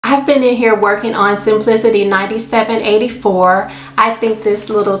I've been in here working on Simplicity 9784. I think this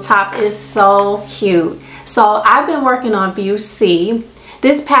little top is so cute. So I've been working on view C.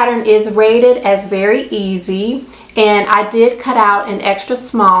 This pattern is rated as very easy, and I did cut out an extra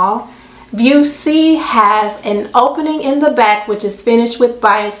small. View C has an opening in the back, which is finished with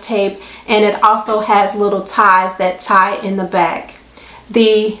bias tape, and it also has little ties that tie in the back.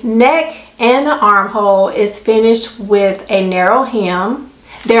 The neck and the armhole is finished with a narrow hem.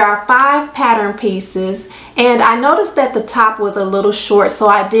 There are 5 pattern pieces, and I noticed that the top was a little short, so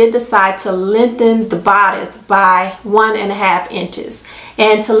I did decide to lengthen the bodice by 1.5 inches.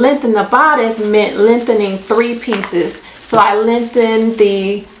 And to lengthen the bodice meant lengthening 3 pieces. So I lengthened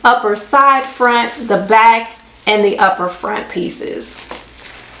the upper side front, the back, and the upper front pieces.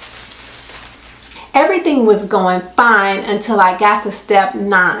 Everything was going fine until I got to step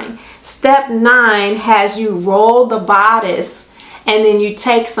 9. Step 9 has you roll the bodice, and then you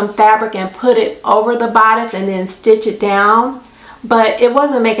take some fabric and put it over the bodice and then stitch it down. But it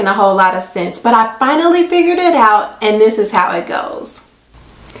wasn't making a whole lot of sense. But I finally figured it out, and this is how it goes.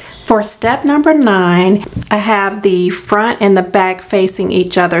 For step number 9, I have the front and the back facing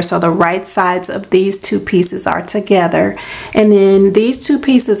each other, so the right sides of these 2 pieces are together, and then these 2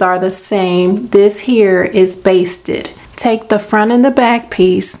 pieces are the same. This here is basted. Take the front and the back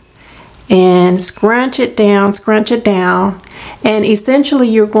piece and scrunch it down, and essentially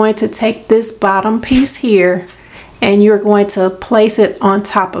you're going to take this bottom piece here and you're going to place it on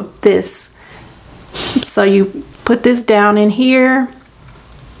top of this. So you put this down in here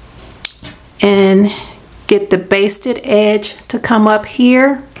and get the basted edge to come up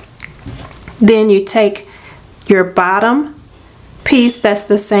here. Then you take your bottom piece that's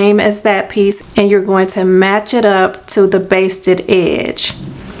the same as that piece, and you're going to match it up to the basted edge.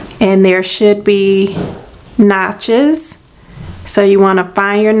 And there should be notches, so you want to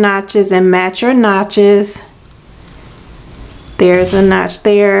find your notches and match your notches. There's a notch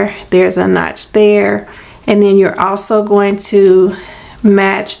there, there's a notch there, and then you're also going to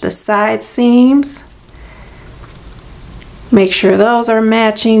match the side seams. Make sure those are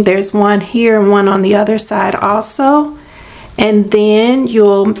matching. There's one here and one on the other side also. And then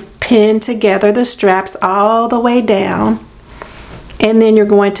you'll pin together the straps all the way down. And then you're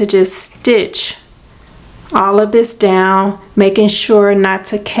going to just stitch all of this down, making sure not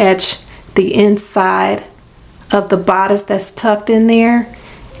to catch the inside of the bodice that's tucked in there.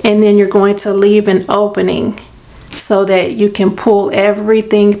 And then you're going to leave an opening so that you can pull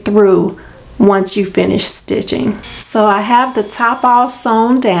everything through once you finish stitching. So I have the top all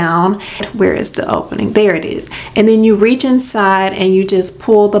sewn down. Where is the opening? There it is. And then you reach inside and you just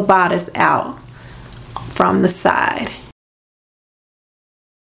pull the bodice out from the side.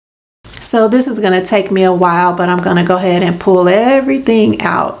 So this is going to take me a while, but I'm going to go ahead and pull everything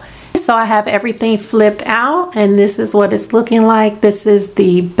out. So I have everything flipped out, and this is what it's looking like. This is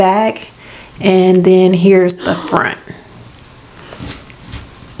the back, and then here's the front.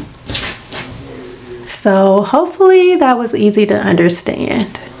 So hopefully that was easy to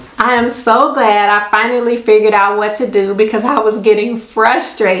understand. I am so glad I finally figured out what to do because I was getting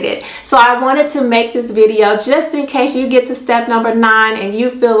frustrated. So I wanted to make this video just in case you get to step number 9 and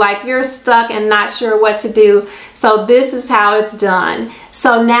you feel like you're stuck and not sure what to do. So this is how it's done.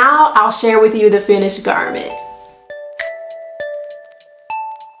 So now I'll share with you the finished garment.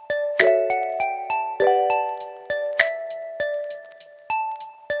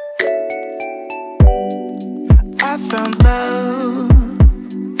 I found love